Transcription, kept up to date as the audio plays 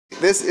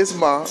This is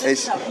Ma. And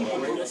she,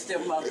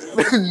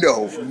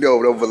 no,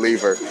 don't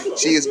believe her.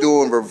 She is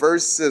doing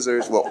reverse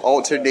scissors with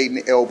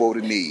alternating elbow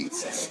to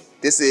knees.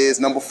 This is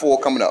number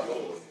 4 coming up.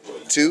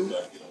 2,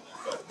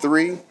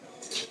 3,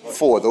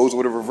 4. Those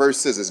were the reverse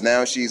scissors.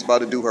 Now she's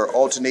about to do her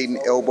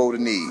alternating elbow to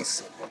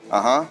knees.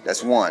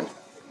 That's 1.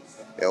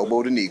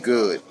 Elbow to knee.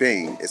 Good.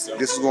 Bing. This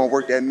is going to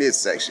work that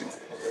midsection.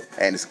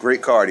 And it's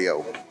great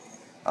cardio.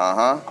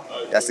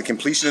 That's the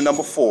completion of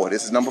number 4.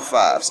 This is number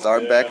 5.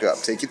 Start back up.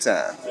 Take your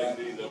time.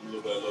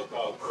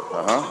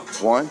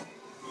 1,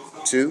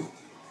 2,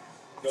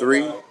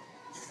 3,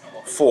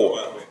 4.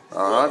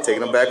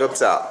 Taking them back up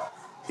top.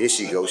 Here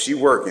she goes. She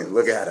working.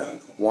 Look at her.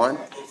 1.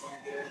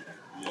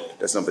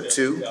 That's number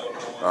 2.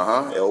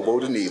 Elbow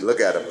to knee. Look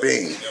at her.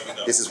 Bing.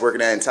 This is working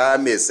that entire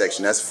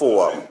midsection. That's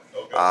 4 of them.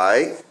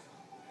 Alright.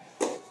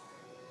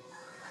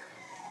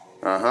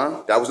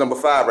 That was number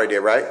 5 right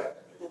there, right?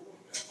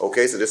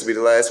 Okay, so this will be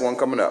the last one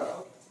coming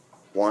up.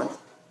 1,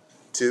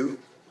 2,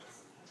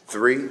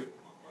 3.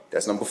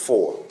 That's number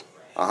 4.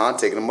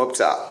 Taking them up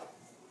top.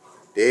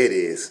 There it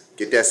is.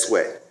 Get that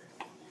sweat.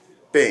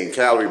 Bing.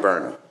 Calorie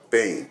burner.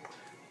 Bing.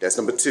 That's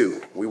number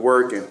 2. We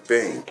working.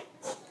 Bing.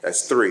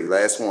 That's 3.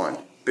 Last one.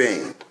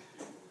 Bing.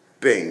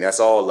 Bing. That's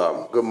all of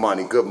them. Good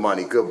money, good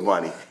money, good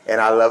money. And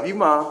I love you,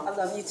 Mom. I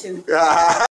love you too.